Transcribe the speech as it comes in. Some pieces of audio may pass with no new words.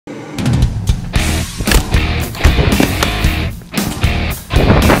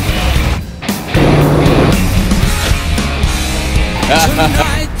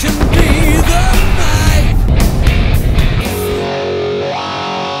Tonight can be the night.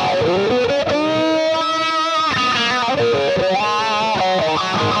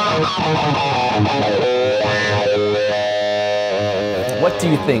 What do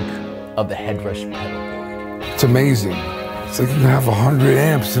you think of the Headrush pedal? It's amazing. It's like you can have 100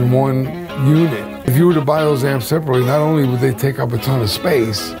 amps in one unit. If you were to buy those amps separately, not only would they take up a ton of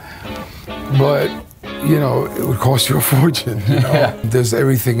space, but you know, it would cost you a fortune. You know? Yeah. There's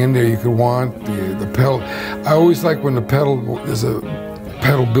everything in there you could want. The pedal. I always like when the pedal, there's a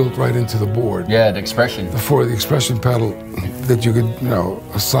pedal built right into the board. Yeah, the expression. For the expression pedal that you could, you know,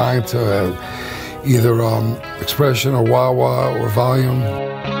 assign to either expression or wah-wah or volume.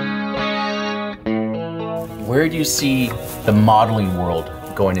 Where do you see the modeling world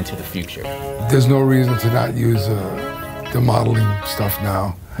going into the future? There's no reason to not use the modeling stuff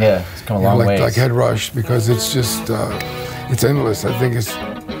now. Yeah, it's come a long way. Like Headrush, because it's just, it's endless. I think it's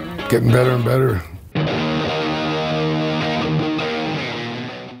getting better and better.